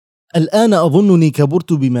الآن أظنني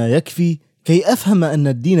كبرت بما يكفي كي أفهم أن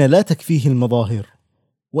الدين لا تكفيه المظاهر،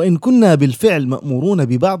 وإن كنا بالفعل مأمورون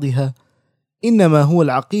ببعضها، إنما هو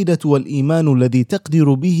العقيدة والإيمان الذي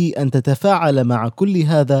تقدر به أن تتفاعل مع كل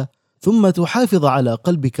هذا ثم تحافظ على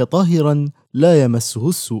قلبك طاهرا لا يمسه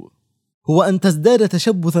السوء. هو أن تزداد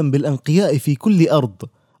تشبثا بالأنقياء في كل أرض،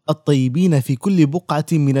 الطيبين في كل بقعة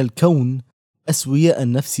من الكون، أسوياء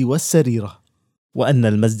النفس والسريرة. وأن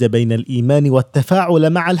المزج بين الإيمان والتفاعل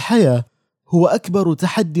مع الحياة هو أكبر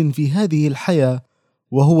تحد في هذه الحياة،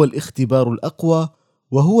 وهو الاختبار الأقوى،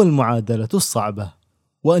 وهو المعادلة الصعبة.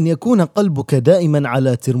 وأن يكون قلبك دائما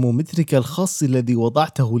على ترمومترك الخاص الذي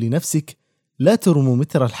وضعته لنفسك، لا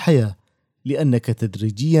ترمومتر الحياة، لأنك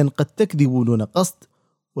تدريجيا قد تكذب دون قصد،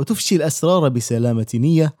 وتفشي الأسرار بسلامة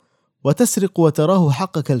نية، وتسرق وتراه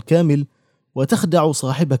حقك الكامل، وتخدع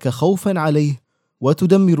صاحبك خوفا عليه،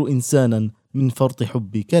 وتدمر إنسانا من فرط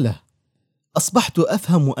حبك له. أصبحت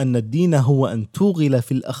أفهم أن الدين هو أن توغل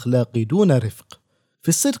في الأخلاق دون رفق، في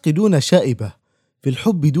الصدق دون شائبة، في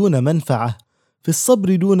الحب دون منفعة، في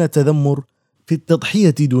الصبر دون تذمر، في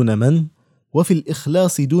التضحية دون من، وفي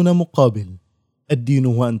الإخلاص دون مقابل. الدين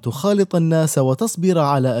هو أن تخالط الناس وتصبر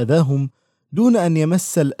على أذاهم دون أن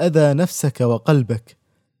يمس الأذى نفسك وقلبك،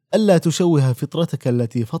 ألا تشوه فطرتك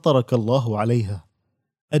التي فطرك الله عليها.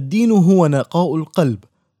 الدين هو نقاء القلب،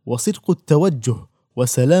 وصدق التوجه،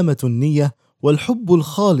 وسلامة النية، والحب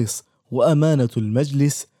الخالص، وأمانة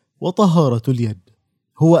المجلس، وطهارة اليد.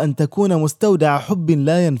 هو أن تكون مستودع حب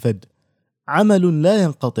لا ينفد، عمل لا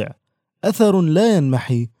ينقطع، أثر لا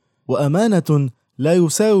ينمحي، وأمانة لا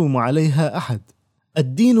يساوم عليها أحد.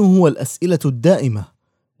 الدين هو الأسئلة الدائمة،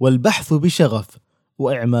 والبحث بشغف،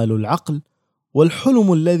 وإعمال العقل،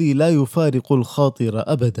 والحلم الذي لا يفارق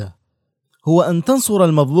الخاطر أبدا. هو أن تنصر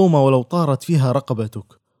المظلوم ولو طارت فيها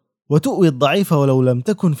رقبتك، وتؤوي الضعيف ولو لم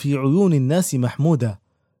تكن في عيون الناس محمودة،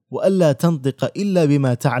 وألا تنطق إلا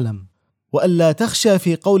بما تعلم، وألا تخشى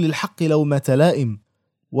في قول الحق لومة لائم،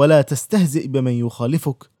 ولا تستهزئ بمن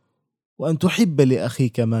يخالفك، وأن تحب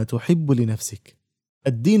لأخيك ما تحب لنفسك.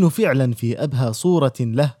 الدين فعلا في أبهى صورة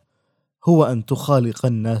له هو أن تخالق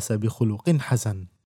الناس بخلق حسن.